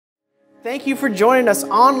Thank you for joining us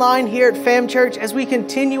online here at Fam Church as we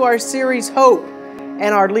continue our series, Hope,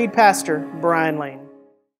 and our lead pastor, Brian Lane.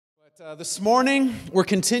 This morning, we're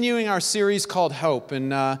continuing our series called Hope.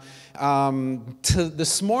 And to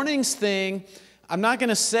this morning's thing, I'm not going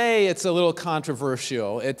to say it's a little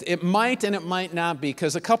controversial. It might and it might not be,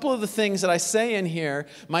 because a couple of the things that I say in here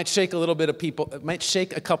might shake a little bit of people. It might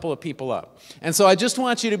shake a couple of people up. And so I just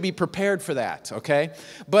want you to be prepared for that, okay?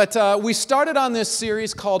 But we started on this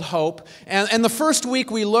series called Hope, and the first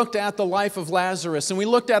week we looked at the life of Lazarus, and we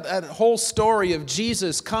looked at that whole story of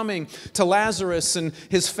Jesus coming to Lazarus and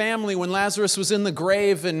his family when Lazarus was in the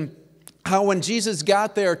grave, and how when Jesus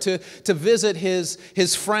got there to visit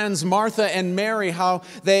his friends, Martha and Mary, how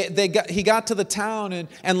he got to the town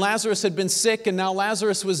and Lazarus had been sick and now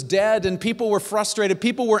Lazarus was dead and people were frustrated.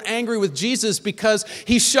 People were angry with Jesus because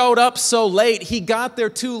he showed up so late. He got there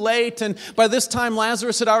too late, and by this time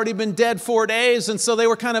Lazarus had already been dead 4 days, and so they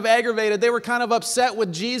were kind of aggravated. They were kind of upset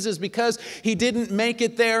with Jesus because he didn't make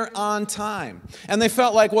it there on time. And they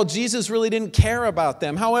felt like, well, Jesus really didn't care about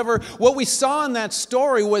them. However, what we saw in that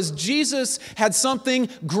story was Jesus had something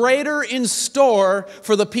greater in store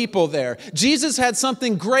for the people there. Jesus had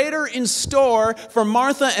something greater in store for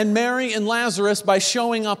Martha and Mary and Lazarus by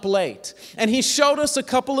showing up late. And he showed us a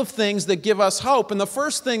couple of things that give us hope. And the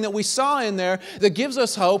first thing that we saw in there that gives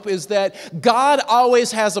us hope is that God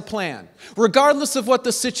always has a plan. Regardless of what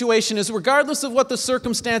the situation is, regardless of what the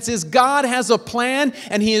circumstance is, God has a plan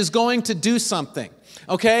and he is going to do something.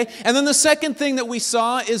 Okay? And then the second thing that we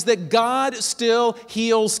saw is that God still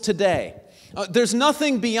heals today. There's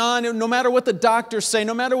nothing beyond it. No matter what the doctors say,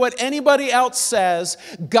 no matter what anybody else says,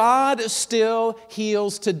 God still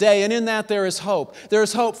heals today. And in that there is hope. There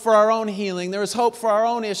is hope for our own healing. There is hope for our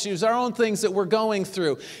own issues, our own things that we're going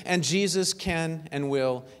through. And Jesus can and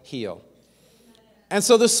will heal. And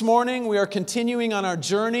so this morning we are continuing on our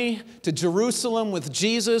journey to Jerusalem with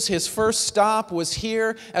Jesus. His first stop was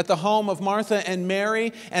here at the home of Martha and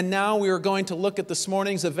Mary. And now we are going to look at this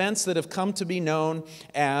morning's events that have come to be known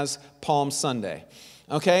as Palm Sunday.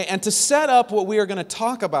 Okay, and to set up what we are going to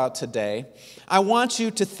talk about today, I want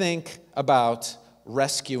you to think about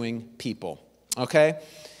rescuing people. Okay?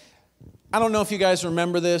 I don't know if you guys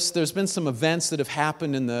remember this. There's been some events that have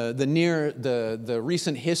happened in the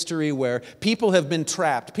recent history where people have been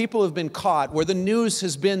trapped, people have been caught, where the news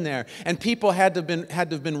has been there, and people had to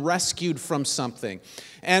have been rescued from something.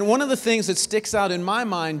 And one of the things that sticks out in my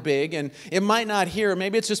mind big, and it might not here,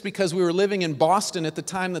 maybe it's just because we were living in Boston at the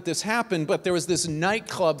time that this happened, but there was this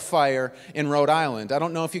nightclub fire in Rhode Island. I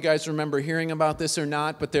don't know if you guys remember hearing about this or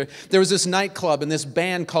not, but there was this nightclub, and this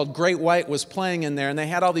band called Great White was playing in there, and they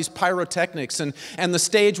had all these pyrotechnics, and the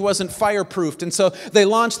stage wasn't fireproofed, and so they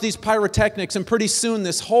launched these pyrotechnics, and pretty soon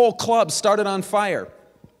this whole club started on fire.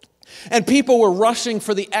 And people were rushing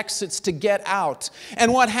for the exits to get out.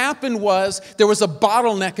 And what happened was there was a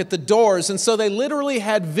bottleneck at the doors. And so they literally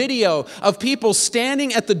had video of people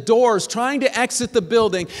standing at the doors trying to exit the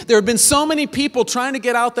building. There had been so many people trying to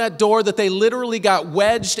get out that door that they literally got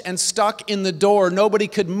wedged and stuck in the door. Nobody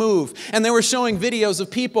could move. And they were showing videos of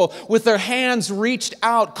people with their hands reached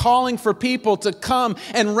out, calling for people to come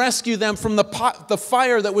and rescue them from the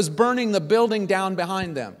fire that was burning the building down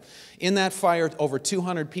behind them. In that fire, over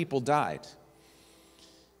 200 people died.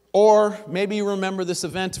 Or maybe you remember this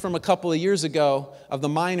event from a couple of years ago of the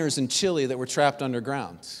miners in Chile that were trapped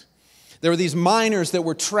underground. There were these miners that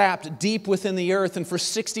were trapped deep within the earth, and for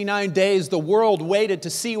 69 days the world waited to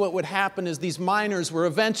see what would happen as these miners were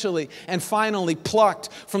eventually and finally plucked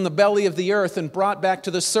from the belly of the earth and brought back to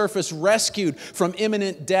the surface, rescued from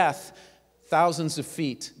imminent death thousands of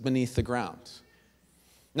feet beneath the ground.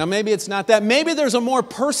 Now, maybe it's not that. Maybe there's a more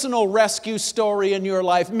personal rescue story in your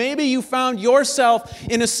life. Maybe you found yourself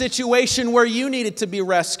in a situation where you needed to be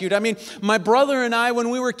rescued. I mean, my brother and I, when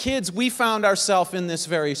we were kids, we found ourselves in this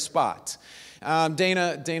very spot.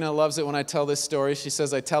 Dana loves it when I tell this story. She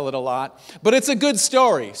says I tell it a lot. But it's a good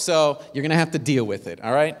story, so you're going to have to deal with it,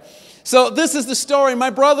 all right? So this is the story. My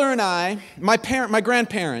brother and I, my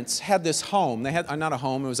grandparents had this home. They had, not a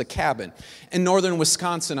home, it was a cabin in northern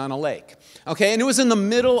Wisconsin on a lake. Okay, and it was in the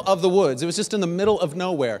middle of the woods. It was just in the middle of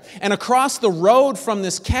nowhere. And across the road from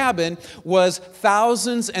this cabin was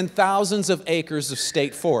thousands and thousands of acres of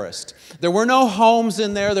state forest. There were no homes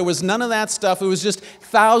in there. There was none of that stuff. It was just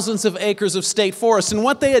thousands of acres of state forest. And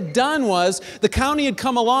what they had done was the county had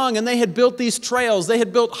come along and they had built these trails. They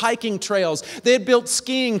had built hiking trails. They had built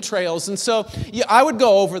skiing trails. And so I would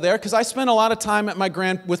go over there because I spent a lot of time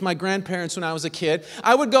with my grandparents when I was a kid.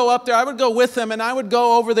 I would go up there. I would go with them, and I would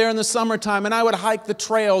go over there in the summertime and I would hike the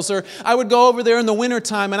trails, or I would go over there in the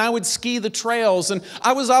wintertime and I would ski the trails. And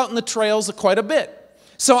I was out in the trails quite a bit.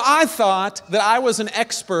 So I thought that I was an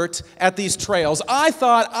expert at these trails. I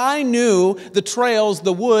thought I knew the trails,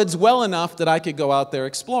 the woods, well enough that I could go out there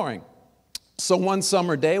exploring. So one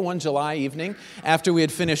summer day, one July evening, after we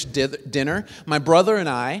had finished dinner, my brother and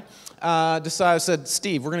I said,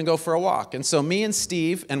 Steve, we're going to go for a walk. And so me and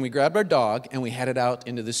Steve, and we grabbed our dog, and we headed out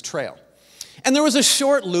into this trail. And there was a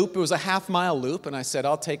short loop. It was a half-mile loop. And I said,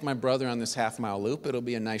 I'll take my brother on this half-mile loop. It'll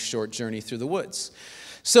be a nice short journey through the woods.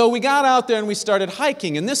 So we got out there and we started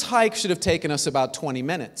hiking. And this hike should have taken us about 20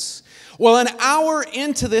 minutes. Well, an hour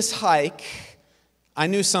into this hike, I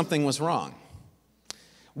knew something was wrong.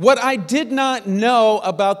 What I did not know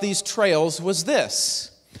about these trails was this.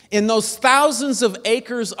 In those thousands of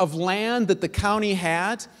acres of land that the county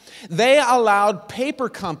had, they allowed paper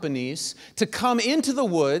companies to come into the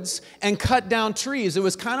woods and cut down trees. It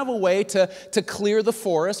was kind of a way to clear the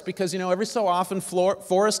forest because, every so often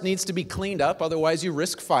forest needs to be cleaned up, otherwise you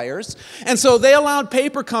risk fires. And so they allowed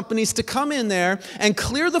paper companies to come in there and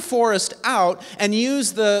clear the forest out and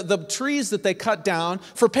use the trees that they cut down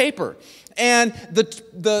for paper. And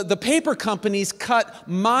the paper companies cut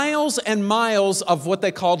miles and miles of what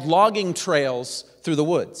they called logging trails through the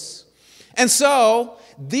woods. And so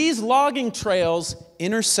these logging trails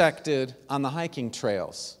intersected on the hiking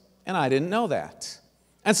trails. And I didn't know that.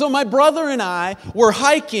 And so my brother and I were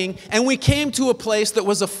hiking, and we came to a place that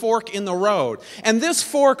was a fork in the road. And this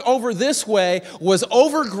fork over this way was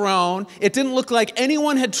overgrown. It didn't look like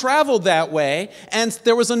anyone had traveled that way. And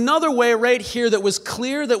there was another way right here that was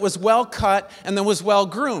clear, that was well cut, and that was well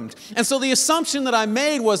groomed. And so the assumption that I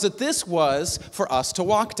made was that this was for us to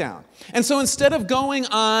walk down. And so instead of going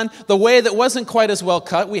on the way that wasn't quite as well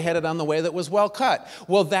cut, we headed on the way that was well cut.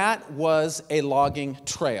 Well, that was a logging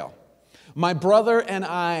trail. My brother and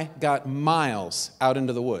I got miles out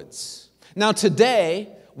into the woods. Now today,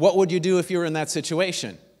 what would you do if you were in that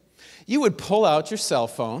situation? You would pull out your cell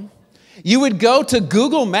phone, you would go to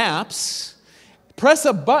Google Maps, press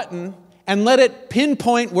a button, and let it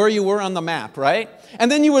pinpoint where you were on the map, right? And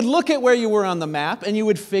then you would look at where you were on the map, and you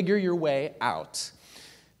would figure your way out.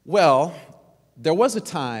 Well, there was a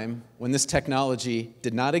time when this technology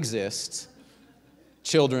did not exist.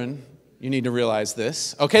 Children, you need to realize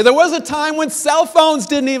this. Okay, there was a time when cell phones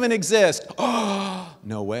didn't even exist. Oh,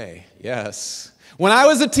 no way. Yes. When I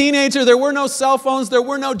was a teenager, there were no cell phones, there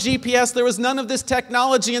were no GPS, there was none of this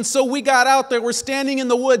technology, and so we got out there, we're standing in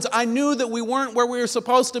the woods. I knew that we weren't where we were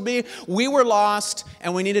supposed to be. We were lost,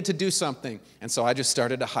 and we needed to do something. And so I just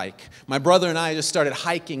started to hike. My brother and I just started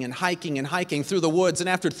hiking and hiking and hiking through the woods, and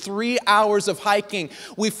after 3 hours of hiking,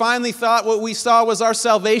 we finally thought what we saw was our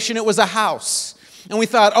salvation. It was a house. And we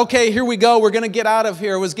thought, okay, here we go. We're going to get out of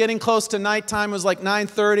here. It was getting close to nighttime. It was like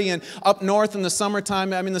 9:30, and up north in the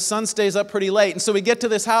summertime, the sun stays up pretty late. And so we get to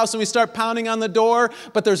this house, and we start pounding on the door,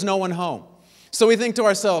 but there's no one home. So we think to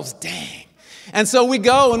ourselves, dang. And so we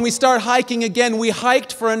go, and we start hiking again. We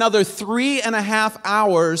hiked for another 3.5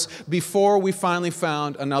 hours before we finally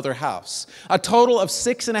found another house. A total of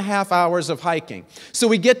 6.5 hours of hiking. So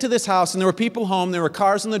we get to this house, and there were people home. There were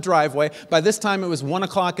cars in the driveway. By this time, it was 1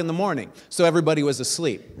 o'clock in the morning, so everybody was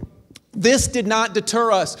asleep. This did not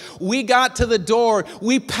deter us. We got to the door.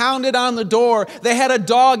 We pounded on the door. They had a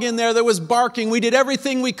dog in there that was barking. We did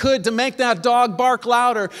everything we could to make that dog bark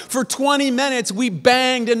louder. For 20 minutes, we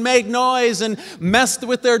banged and made noise and messed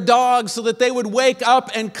with their dogs so that they would wake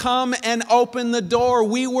up and come and open the door.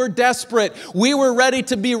 We were desperate. We were ready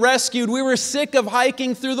to be rescued. We were sick of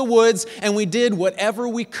hiking through the woods, and we did whatever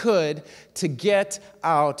we could to get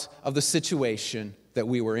out of the situation that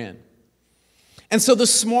we were in. And so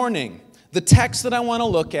this morning, the text that I want to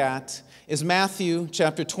look at is Matthew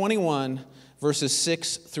chapter 21, verses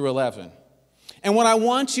 6 through 11. And what I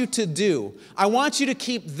want you to do, I want you to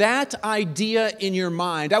keep that idea in your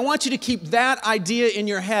mind. I want you to keep that idea in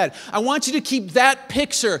your head. I want you to keep that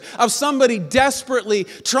picture of somebody desperately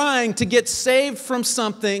trying to get saved from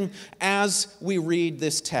something as we read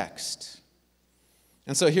this text.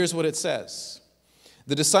 And so here's what it says.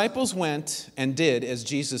 The disciples went and did as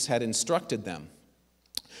Jesus had instructed them.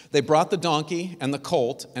 They brought the donkey and the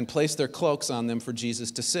colt and placed their cloaks on them for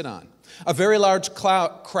Jesus to sit on. A very large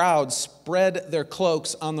crowd spread their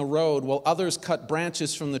cloaks on the road, while others cut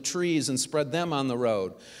branches from the trees and spread them on the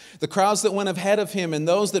road. The crowds that went ahead of him and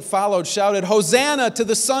those that followed shouted, "Hosanna to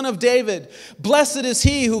the Son of David! Blessed is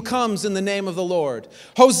he who comes in the name of the Lord!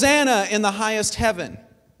 Hosanna in the highest heaven!"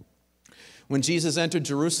 When Jesus entered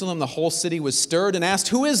Jerusalem, the whole city was stirred and asked,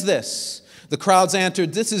 "Who is this?" The crowds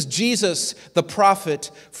answered, "This is Jesus, the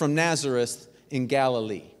prophet from Nazareth in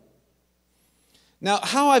Galilee." Now,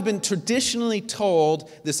 how I've been traditionally told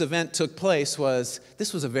this event took place was,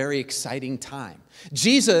 this was a very exciting time.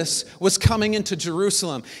 Jesus was coming into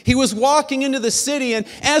Jerusalem. He was walking into the city, and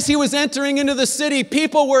as he was entering into the city,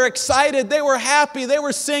 people were excited. They were happy. They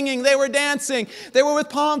were singing. They were dancing. They were with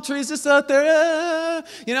palm trees just out there.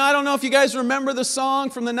 I don't know if you guys remember the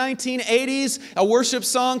song from the 1980s, a worship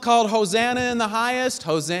song called Hosanna in the Highest.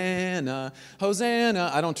 Hosanna,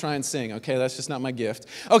 Hosanna. I don't try and sing, okay? That's just not my gift.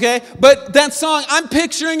 Okay, but that song, I'm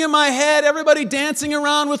picturing in my head everybody dancing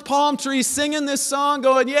around with palm trees, singing this song,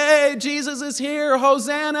 going, yay, Jesus is here.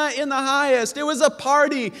 Hosanna in the highest. It was a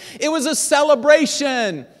party. It was a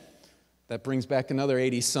celebration. That brings back another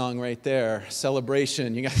 80s song right there.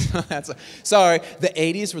 Celebration. You guys, sorry. The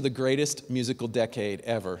 80s were the greatest musical decade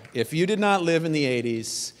ever. If you did not live in the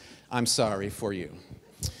 80s, I'm sorry for you.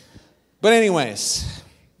 But anyways,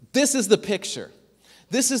 this is the picture.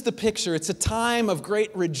 This is the picture. It's a time of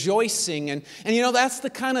great rejoicing. And that's the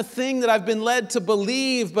kind of thing that I've been led to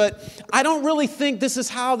believe, but I don't really think this is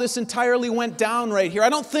how this entirely went down right here. I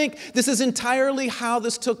don't think this is entirely how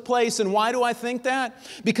this took place. And why do I think that?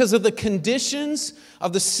 Because of the conditions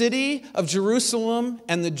of the city of Jerusalem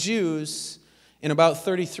and the Jews in about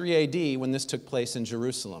 33 AD when this took place in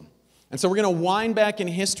Jerusalem. And so we're going to wind back in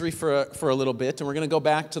history for a little bit, and we're going to go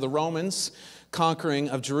back to the Romans conquering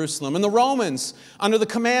of Jerusalem. And the Romans, under the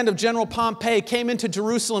command of General Pompey, came into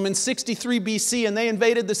Jerusalem in 63 BC, and they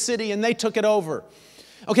invaded the city, and they took it over.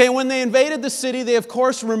 Okay, when they invaded the city, they, of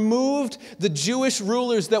course, removed the Jewish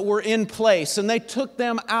rulers that were in place, and they took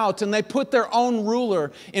them out, and they put their own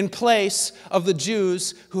ruler in place of the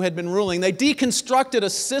Jews who had been ruling. They deconstructed a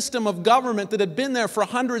system of government that had been there for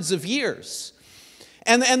hundreds of years.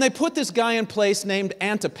 And they put this guy in place named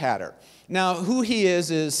Antipater. Now, who he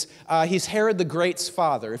is he's Herod the Great's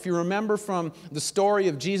father. If you remember from the story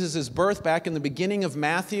of Jesus' birth back in the beginning of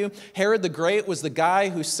Matthew, Herod the Great was the guy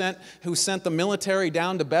who sent the military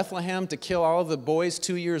down to Bethlehem to kill all of the boys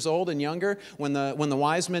 2 years old and younger when the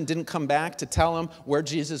wise men didn't come back to tell them where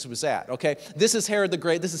Jesus was at. Okay, this is Herod the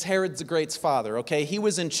Great. This is Herod the Great's father. Okay, he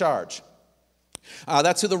was in charge.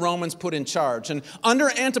 That's who the Romans put in charge. And under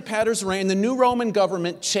Antipater's reign, the new Roman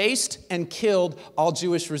government chased and killed all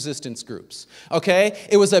Jewish resistance groups. Okay?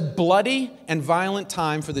 It was a bloody and violent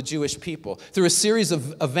time for the Jewish people. Through a series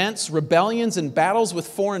of events, rebellions, and battles with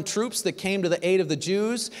foreign troops that came to the aid of the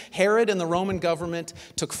Jews, Herod and the Roman government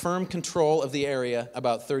took firm control of the area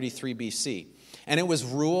about 33 BC. And it was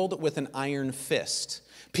ruled with an iron fist.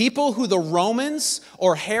 People who the Romans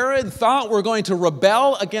or Herod thought were going to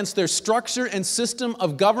rebel against their structure and system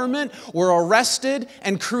of government were arrested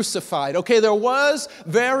and crucified. Okay, there was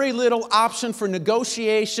very little option for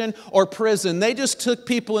negotiation or prison. They just took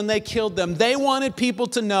people and they killed them. They wanted people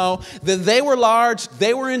to know that they were large,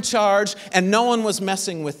 they were in charge, and no one was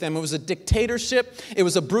messing with them. It was a dictatorship. It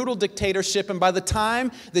was a brutal dictatorship. And by the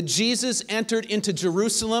time that Jesus entered into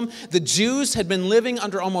Jerusalem, the Jews had been living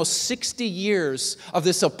under almost 60 years of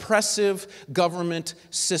this oppressive government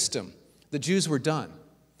system. The Jews were done.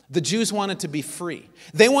 The Jews wanted to be free.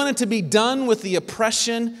 They wanted to be done with the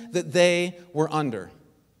oppression that they were under.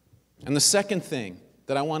 And the second thing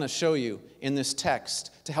that I want to show you in this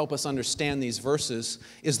text to help us understand these verses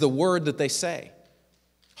is the word that they say,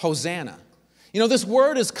 Hosanna. This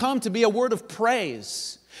word has come to be a word of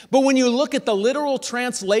praise. But when you look at the literal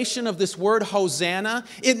translation of this word Hosanna,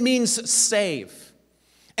 it means save.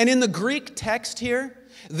 And in the Greek text here,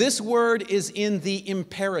 this word is in the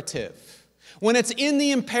imperative. When it's in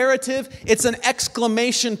the imperative, it's an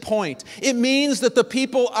exclamation point. It means that the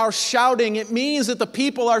people are shouting. It means that the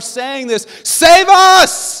people are saying this, save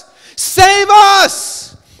us! Save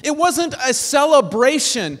us! It wasn't a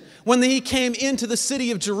celebration when he came into the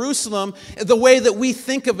city of Jerusalem the way that we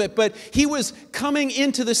think of it, but he was coming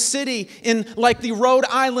into the city in like the Rhode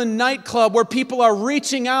Island nightclub where people are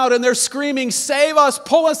reaching out and they're screaming, save us,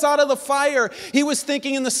 pull us out of the fire. He was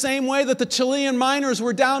thinking in the same way that the Chilean miners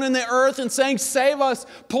were down in the earth and saying, save us,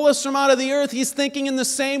 pull us from out of the earth. He's thinking in the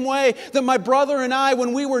same way that my brother and I,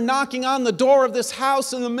 when we were knocking on the door of this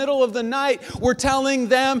house in the middle of the night, were telling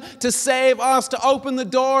them to save us, to open the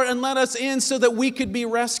door and let us in so that we could be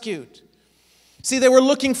rescued. See, they were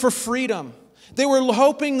looking for freedom. They were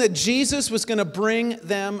hoping that Jesus was going to bring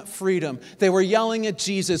them freedom. They were yelling at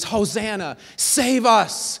Jesus, Hosanna, save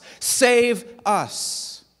us, save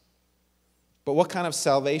us. But what kind of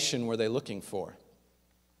salvation were they looking for?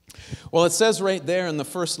 Well, it says right there in the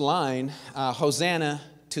first line, Hosanna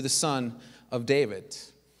to the Son of David.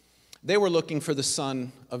 They were looking for the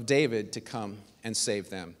Son of David to come and save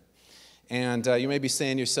them. And you may be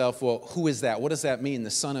saying to yourself, well, who is that? What does that mean, the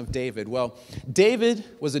Son of David? Well, David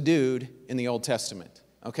was a dude in the Old Testament,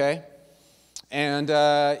 okay? And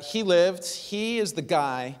he is the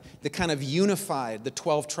guy that kind of unified the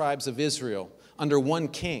 12 tribes of Israel under one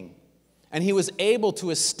king. And he was able to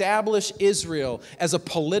establish Israel as a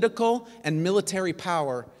political and military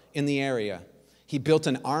power in the area. He built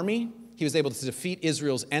an army. He was able to defeat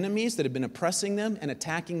Israel's enemies that had been oppressing them and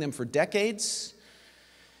attacking them for decades.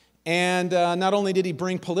 And not only did he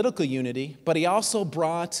bring political unity, but he also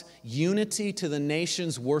brought unity to the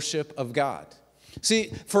nation's worship of God.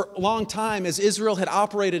 See, for a long time, as Israel had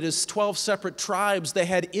operated as 12 separate tribes, they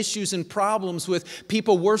had issues and problems with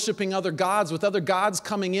people worshiping other gods, with other gods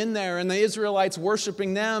coming in there, and the Israelites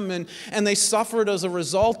worshiping them, and they suffered as a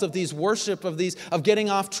result of these worship, of getting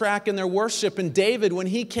off track in their worship. And David, when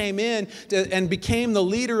he came in and became the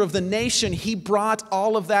leader of the nation, he brought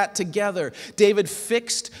all of that together. David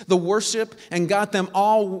fixed the worship and got them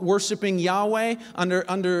all worshiping Yahweh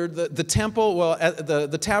under the temple,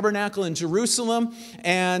 the tabernacle in Jerusalem.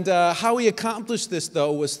 And how he accomplished this,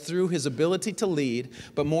 though, was through his ability to lead,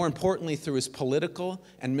 but more importantly, through his political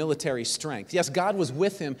and military strength. Yes, God was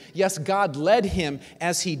with him. Yes, God led him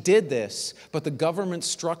as he did this, but the government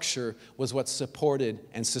structure was what supported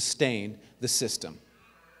and sustained the system.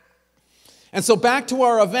 And so back to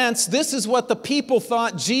our events, this is what the people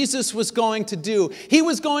thought Jesus was going to do. He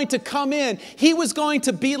was going to come in. He was going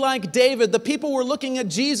to be like David. The people were looking at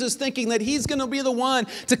Jesus thinking that he's going to be the one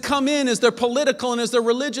to come in as their political and as their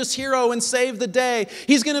religious hero and save the day.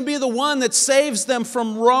 He's going to be the one that saves them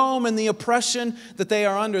from Rome and the oppression that they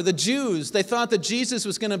are under. The Jews, they thought that Jesus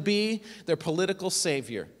was going to be their political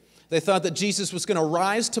savior. They thought that Jesus was going to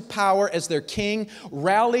rise to power as their king,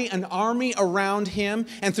 rally an army around him,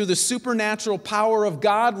 and through the supernatural power of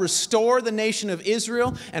God, restore the nation of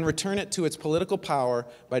Israel and return it to its political power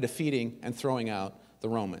by defeating and throwing out the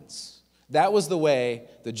Romans. That was the way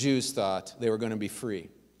the Jews thought they were going to be free,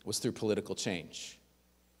 was through political change.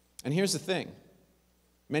 And here's the thing.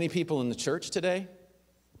 Many people in the church today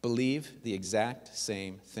believe the exact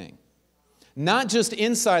same thing. Not just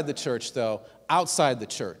inside the church, though, outside the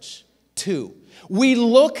church, too. We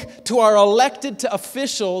look to our elected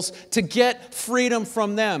officials to get freedom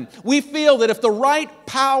from them. We feel that if the right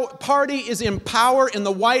party is in power in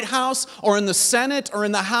the White House or in the Senate or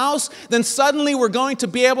in the House, then suddenly we're going to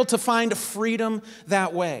be able to find freedom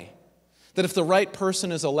that way. That if the right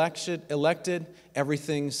person is elected,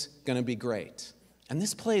 everything's going to be great. And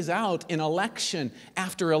this plays out in election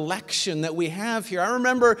after election that we have here. I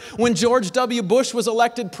remember when George W. Bush was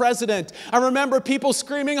elected president. I remember people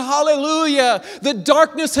screaming, "Hallelujah! The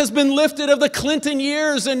darkness has been lifted of the Clinton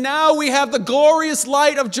years, and now we have the glorious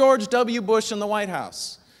light of George W. Bush in the White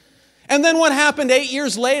House." And then what happened 8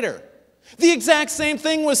 years later? The exact same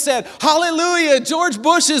thing was said. Hallelujah, George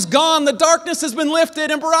Bush is gone, the darkness has been lifted,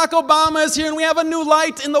 and Barack Obama is here, and we have a new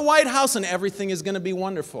light in the White House, and everything is going to be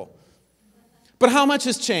wonderful. But how much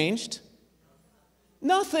has changed?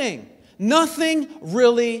 Nothing. Nothing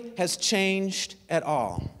really has changed at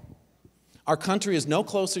all. Our country is no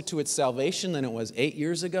closer to its salvation than it was 8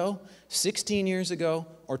 years ago, 16 years ago,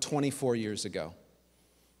 or 24 years ago.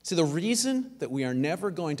 See, the reason that we are never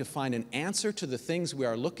going to find an answer to the things we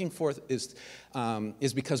are looking for is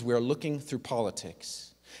because we are looking through politics.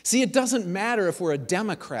 See, it doesn't matter if we're a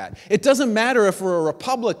Democrat. It doesn't matter if we're a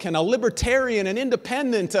Republican, a Libertarian, an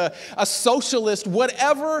Independent, a Socialist,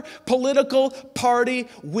 whatever political party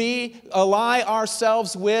we ally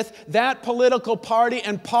ourselves with, that political party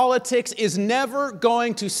and politics is never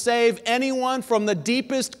going to save anyone from the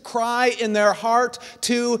deepest cry in their heart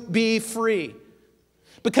to be free.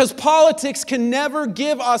 Because politics can never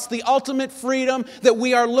give us the ultimate freedom that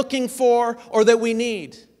we are looking for or that we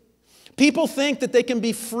need. People think that they can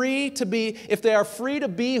be free to be, if they are free to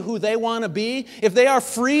be who they want to be, if they are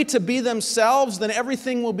free to be themselves, then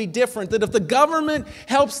everything will be different. That if the government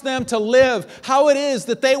helps them to live how it is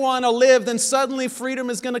that they want to live, then suddenly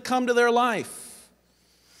freedom is going to come to their life.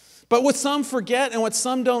 But what some forget and what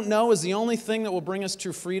some don't know is the only thing that will bring us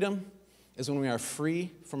true freedom is when we are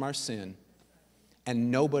free from our sin.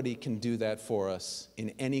 And nobody can do that for us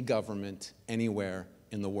in any government anywhere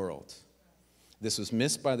in the world. This was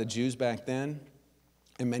missed by the Jews back then,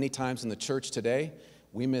 and many times in the church today,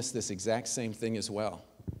 we miss this exact same thing as well.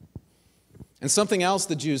 And something else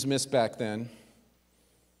the Jews missed back then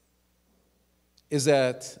is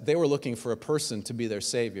that they were looking for a person to be their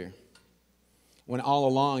Savior, when all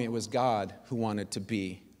along it was God who wanted to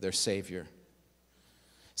be their Savior.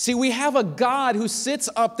 See, we have a God who sits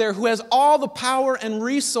up there who has all the power and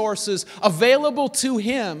resources available to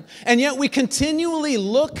him, and yet we continually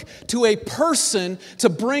look to a person to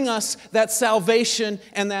bring us that salvation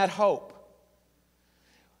and that hope.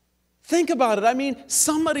 Think about it. I mean,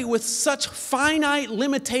 somebody with such finite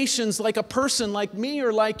limitations like a person like me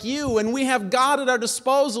or like you, and we have God at our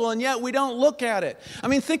disposal, and yet we don't look at it. I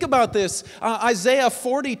mean, think about this. Isaiah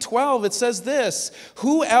 40:12, it says this,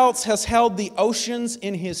 "Who else has held the oceans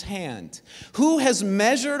in his hand? Who has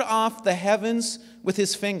measured off the heavens with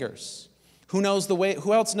his fingers? Who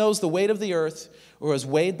else knows the weight of the earth, or has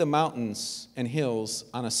weighed the mountains and hills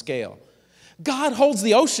on a scale?" God holds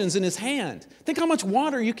the oceans in his hand. Think how much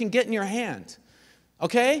water you can get in your hand.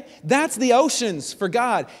 Okay? That's the oceans for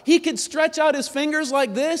God. He could stretch out his fingers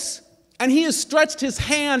like this, and he has stretched his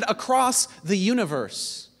hand across the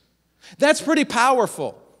universe. That's pretty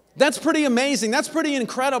powerful. That's pretty amazing. That's pretty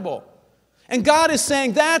incredible. And God is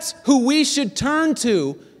saying that's who we should turn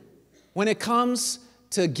to when it comes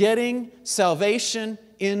to getting salvation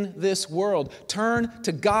in this world. Turn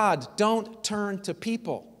to God. Don't turn to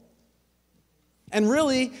people. And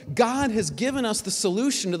really, God has given us the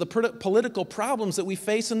solution to the political problems that we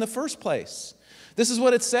face in the first place. This is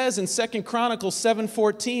what it says in 2 Chronicles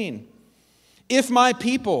 7:14. "If my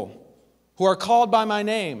people, who are called by my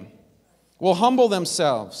name, will humble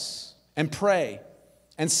themselves and pray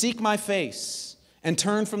and seek my face and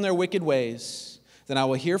turn from their wicked ways, then I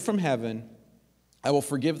will hear from heaven, I will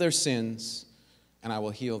forgive their sins, and I will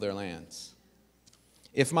heal their lands."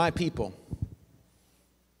 If my people.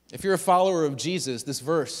 If you're a follower of Jesus, this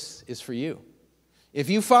verse is for you. If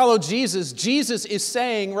you follow Jesus, Jesus is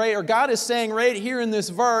saying, right, or God is saying right here in this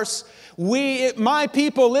verse, my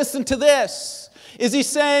people, listen to this. Is he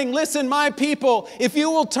saying, listen, my people, if you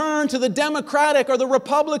will turn to the Democratic or the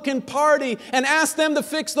Republican Party and ask them to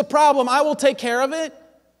fix the problem, I will take care of it?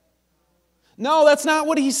 No, that's not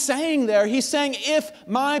what he's saying there. He's saying, if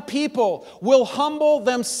my people will humble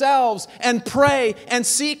themselves and pray and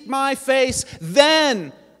seek my face,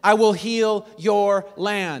 then I will heal your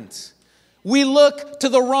land. We look to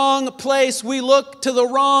the wrong place. We look to the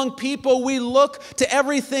wrong people. We look to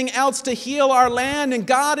everything else to heal our land. And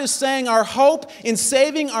God is saying our hope in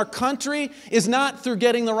saving our country is not through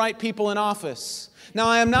getting the right people in office. Now,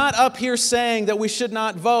 I am not up here saying that we should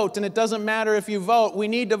not vote, and it doesn't matter if you vote. We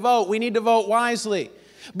need to vote. We need to vote wisely.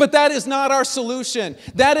 But that is not our solution.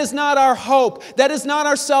 That is not our hope. That is not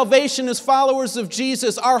our salvation as followers of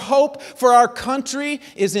Jesus. Our hope for our country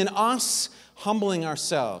is in us humbling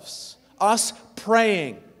ourselves, us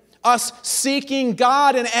praying, us seeking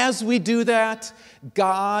God. And as we do that,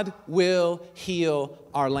 God will heal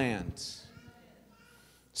our land.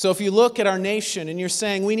 So if you look at our nation and you're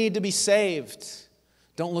saying we need to be saved,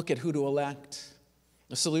 don't look at who to elect.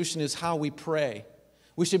 The solution is how we pray.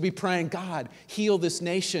 We should be praying, God, heal this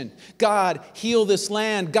nation. God, heal this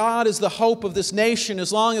land. God is the hope of this nation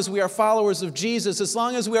as long as we are followers of Jesus, as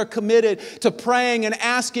long as we are committed to praying and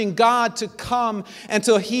asking God to come and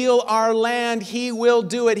to heal our land, He will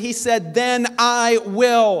do it. He said, then I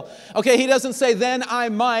will. Okay, He doesn't say, then I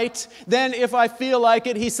might, then if I feel like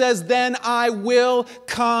it. He says, then I will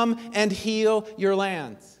come and heal your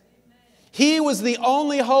land. He was the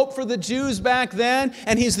only hope for the Jews back then,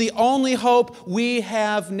 and He's the only hope we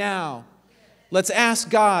have now. Let's ask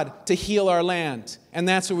God to heal our land, and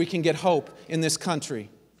that's where we can get hope in this country.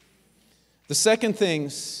 The second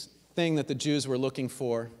thing that the Jews were looking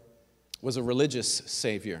for was a religious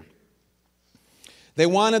Savior. They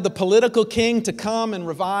wanted the political king to come and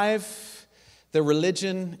revive their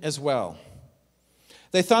religion as well.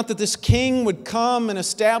 They thought that this king would come and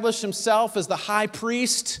establish himself as the high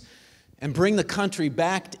priest and bring the country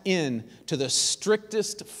back in to the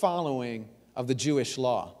strictest following of the Jewish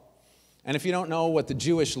law. And if you don't know what the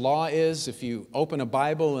Jewish law is, if you open a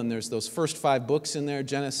Bible and there's those first 5 books in there,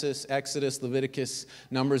 Genesis, Exodus, Leviticus,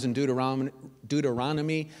 Numbers, and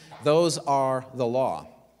Deuteronomy, those are the law.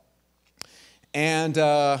 And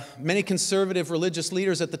many conservative religious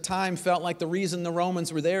leaders at the time felt like the reason the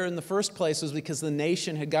Romans were there in the first place was because the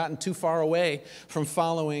nation had gotten too far away from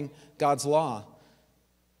following God's law.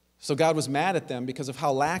 So God was mad at them because of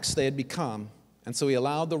how lax they had become, and so He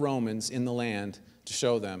allowed the Romans in the land to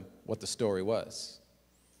show them what the story was.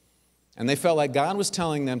 And they felt like God was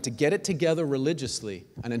telling them to get it together religiously,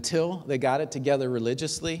 and until they got it together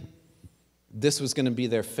religiously, this was going to be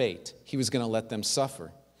their fate. He was going to let them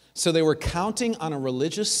suffer. So they were counting on a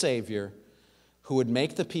religious Savior who would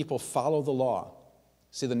make the people follow the law.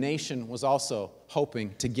 See, the nation was also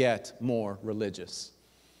hoping to get more religious.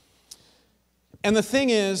 And the thing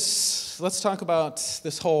is, let's talk about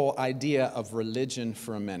this whole idea of religion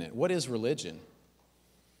for a minute. What is religion?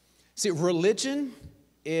 See, religion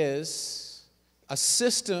is a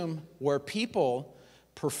system where people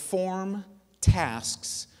perform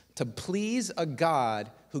tasks to please a God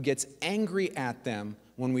who gets angry at them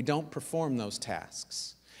when we don't perform those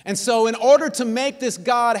tasks. And so in order to make this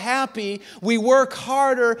God happy, we work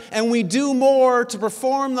harder and we do more to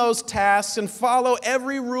perform those tasks and follow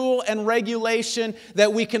every rule and regulation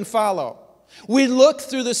that we can follow. We look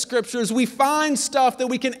through the scriptures, we find stuff that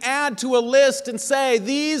we can add to a list and say,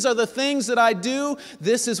 these are the things that I do.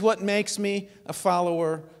 This is what makes me a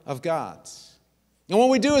follower of God. And what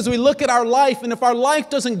we do is we look at our life, and if our life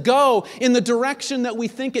doesn't go in the direction that we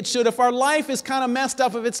think it should, if our life is kind of messed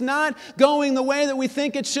up, if it's not going the way that we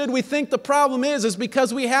think it should, we think the problem is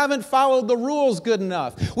because we haven't followed the rules good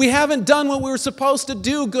enough. We haven't done what we were supposed to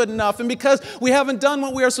do good enough. And because we haven't done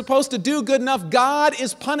what we are supposed to do good enough, God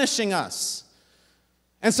is punishing us.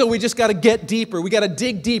 And so we just got to get deeper. We got to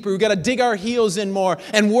dig deeper. We got to dig our heels in more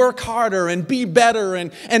and work harder and be better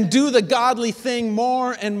and do the godly thing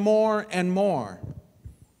more and more and more.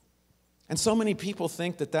 And so many people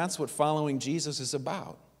think that that's what following Jesus is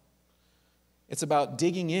about. It's about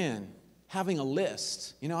digging in, having a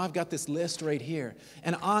list. You know, I've got this list right here.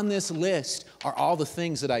 And on this list are all the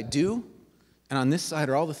things that I do. And on this side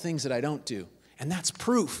are all the things that I don't do. And that's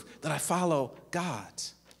proof that I follow God.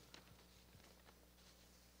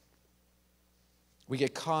 We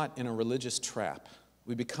get caught in a religious trap.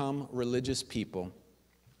 We become religious people.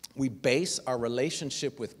 We base our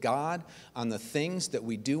relationship with God on the things that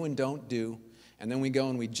we do and don't do, and then we go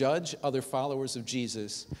and we judge other followers of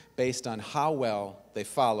Jesus based on how well they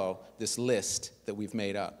follow this list that we've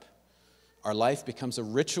made up. Our life becomes a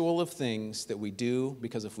ritual of things that we do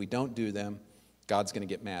because if we don't do them, God's going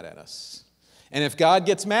to get mad at us. And if God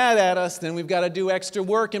gets mad at us, then we've got to do extra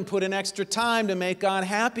work and put in extra time to make God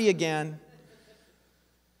happy again.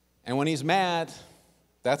 And when He's mad,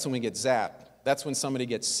 that's when we get zapped. That's when somebody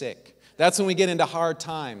gets sick. That's when we get into hard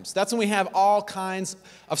times. That's when we have all kinds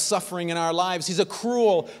of suffering in our lives. He's a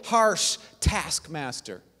cruel, harsh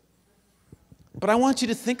taskmaster. But I want you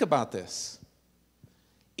to think about this.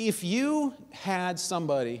 If you had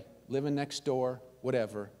somebody living next door,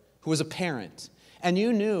 whatever, who was a parent, and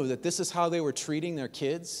you knew that this is how they were treating their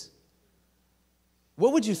kids,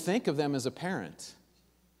 what would you think of them as a parent?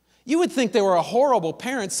 You would think they were a horrible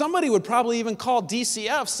parent. Somebody would probably even call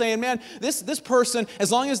DCF saying, man, this person,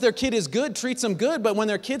 as long as their kid is good, treats them good. But when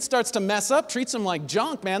their kid starts to mess up, treats them like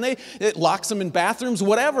junk, man. It locks them in bathrooms,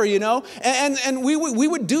 whatever, you know. And we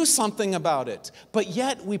would do something about it. But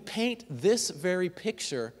yet we paint this very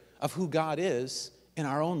picture of who God is in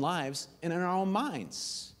our own lives and in our own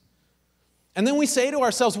minds. And then we say to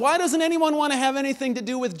ourselves, why doesn't anyone want to have anything to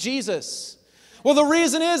do with Jesus? Well, the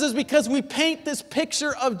reason is because we paint this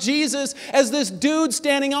picture of Jesus as this dude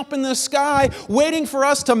standing up in the sky waiting for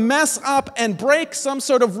us to mess up and break some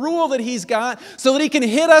sort of rule that He's got so that He can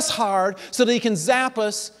hit us hard, so that He can zap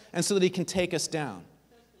us, and so that He can take us down.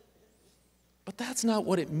 But that's not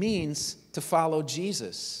what it means to follow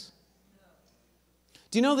Jesus.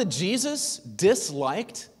 Do you know that Jesus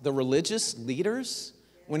disliked the religious leaders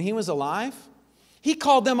when He was alive? He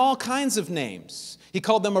called them all kinds of names. He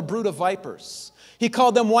called them a brood of vipers. He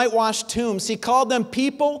called them whitewashed tombs. He called them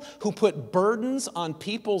people who put burdens on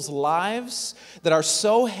people's lives that are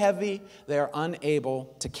so heavy they are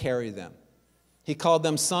unable to carry them. He called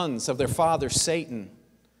them sons of their father, Satan.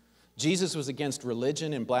 Jesus was against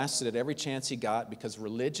religion and blasted at every chance he got because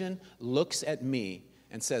religion looks at me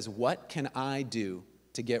and says, what can I do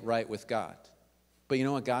to get right with God? But you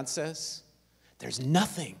know what God says? There's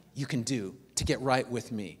nothing you can do to get right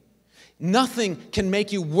with me. Nothing can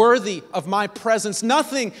make you worthy of my presence.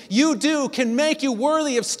 Nothing you do can make you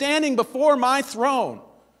worthy of standing before my throne.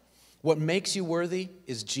 What makes you worthy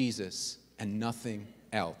is Jesus and nothing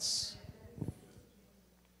else.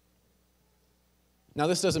 Now,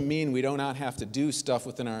 this doesn't mean we do not have to do stuff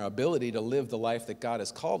within our ability to live the life that God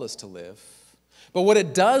has called us to live. But what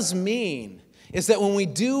it does mean is that when we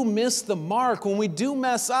do miss the mark, when we do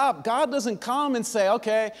mess up, God doesn't come and say,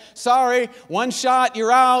 okay, sorry, one shot,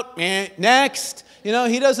 you're out, next. You know,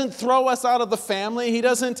 He doesn't throw us out of the family. He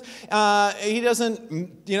doesn't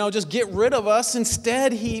just get rid of us.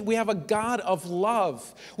 Instead, we have a God of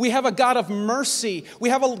love. We have a God of mercy. We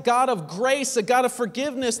have a God of grace, a God of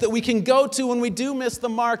forgiveness that we can go to when we do miss the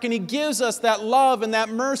mark. And He gives us that love and that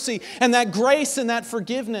mercy and that grace and that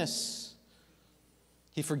forgiveness.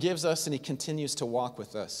 He forgives us and He continues to walk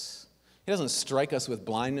with us. He doesn't strike us with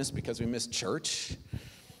blindness because we missed church.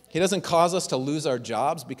 He doesn't cause us to lose our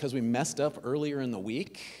jobs because we messed up earlier in the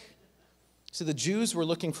week. See, the Jews were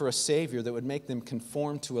looking for a Savior that would make them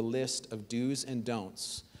conform to a list of do's and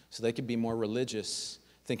don'ts so they could be more religious,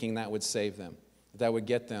 thinking that would save them, that would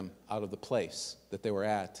get them out of the place that they were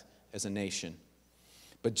at as a nation.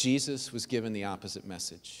 But Jesus was given the opposite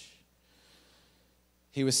message.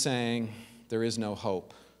 He was saying, there is no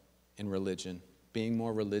hope in religion. being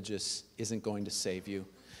more religious isn't going to save you.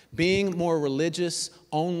 Being more religious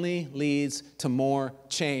only leads to more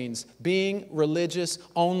chains. Being religious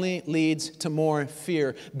only leads to more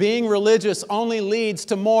fear. Being religious only leads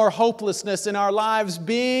to more hopelessness in our lives.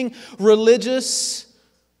 Being religious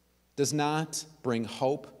does not bring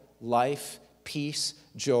hope, life, peace,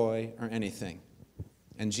 joy, or anything.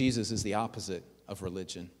 And Jesus is the opposite of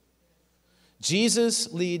religion.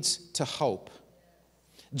 Jesus leads to hope.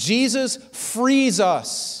 Jesus frees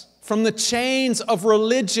us from the chains of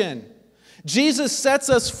religion. Jesus sets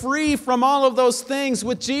us free from all of those things.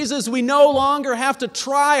 With Jesus, we no longer have to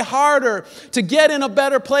try harder to get in a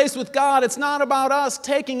better place with God. It's not about us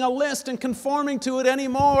taking a list and conforming to it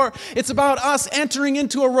anymore. It's about us entering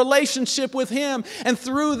into a relationship with Him. And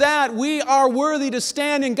through that, we are worthy to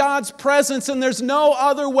stand in God's presence. And there's no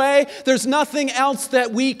other way. There's nothing else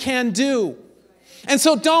that we can do. And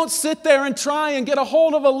so don't sit there and try and get a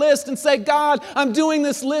hold of a list and say, God, I'm doing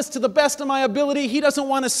this list to the best of my ability. He doesn't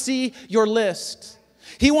want to see your list.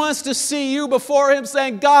 He wants to see you before Him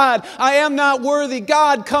saying, God, I am not worthy.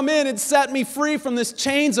 God, come in and set me free from this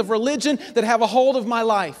chains of religion that have a hold of my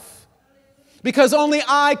life. Because only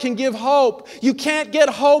I can give hope. You can't get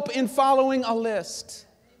hope in following a list.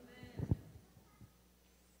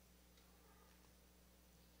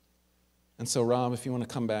 And so, Rob, if you want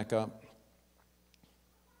to come back up.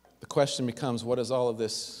 The question becomes, what does all of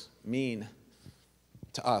this mean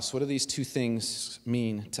to us? What do these two things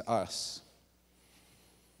mean to us?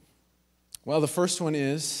 Well, the first one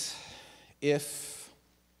is, if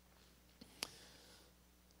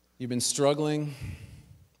you've been struggling,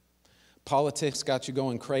 politics got you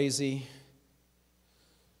going crazy,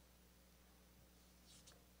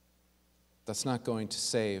 that's not going to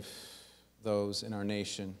save those in our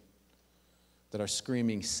nation that are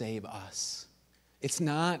screaming, save us. It's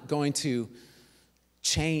not going to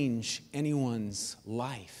change anyone's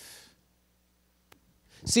life.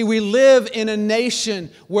 See, we live in a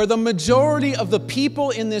nation where the majority of the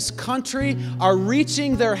people in this country are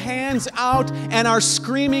reaching their hands out and are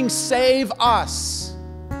screaming, save us.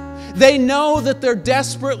 They know that they're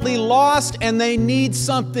desperately lost and they need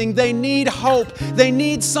something. They need hope. They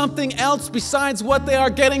need something else besides what they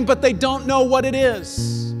are getting, but they don't know what it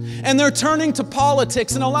is. And they're turning to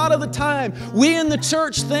politics. And a lot of the time, we in the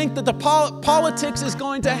church think that the politics is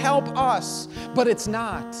going to help us, but it's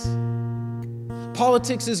not.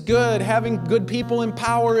 Politics is good. Having good people in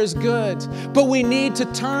power is good. But we need to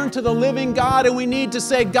turn to the living God and we need to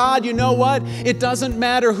say, God, you know what? It doesn't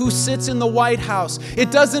matter who sits in the White House.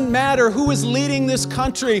 It doesn't matter who is leading this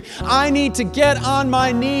country. I need to get on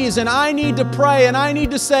my knees and I need to pray and I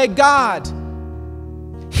need to say, God,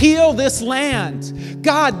 heal this land.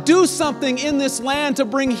 God, do something in this land to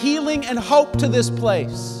bring healing and hope to this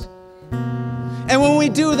place. And when we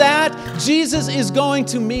do that, Jesus is going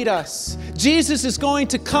to meet us. Jesus is going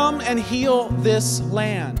to come and heal this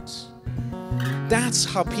land. That's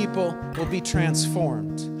how people will be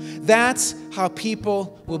transformed. That's how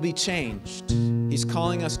people will be changed. He's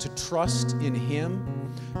calling us to trust in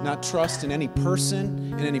Him, not trust in any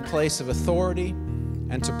person, in any place of authority,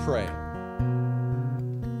 and to pray.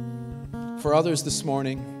 For others this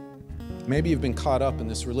morning, maybe you've been caught up in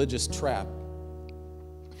this religious trap.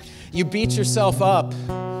 You beat yourself up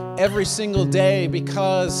every single day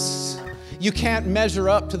because you can't measure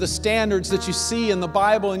up to the standards that you see in the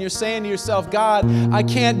Bible, and you're saying to yourself, God, I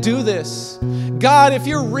can't do this. God, if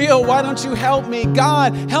you're real, why don't you help me?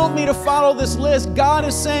 God, help me to follow this list. God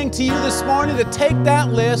is saying to you this morning to take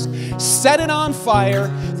that list, set it on fire,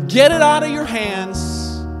 get it out of your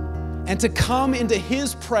hands, and to come into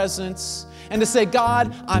His presence and to say,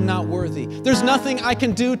 God, I'm not worthy. There's nothing I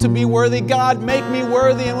can do to be worthy. God, make me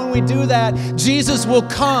worthy. And when we do that, Jesus will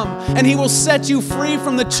come and He will set you free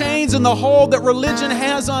from the chains and the hold that religion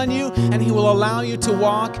has on you, and He will allow you to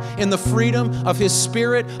walk in the freedom of His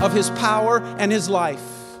Spirit, of His power, and His life.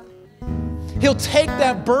 He'll take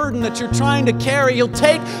that burden that you're trying to carry. He'll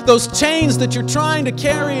take those chains that you're trying to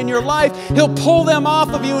carry in your life. He'll pull them off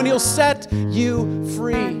of you and He'll set you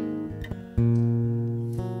free.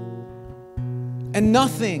 And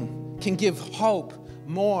nothing can give hope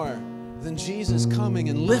more than Jesus coming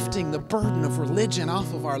and lifting the burden of religion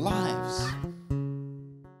off of our lives.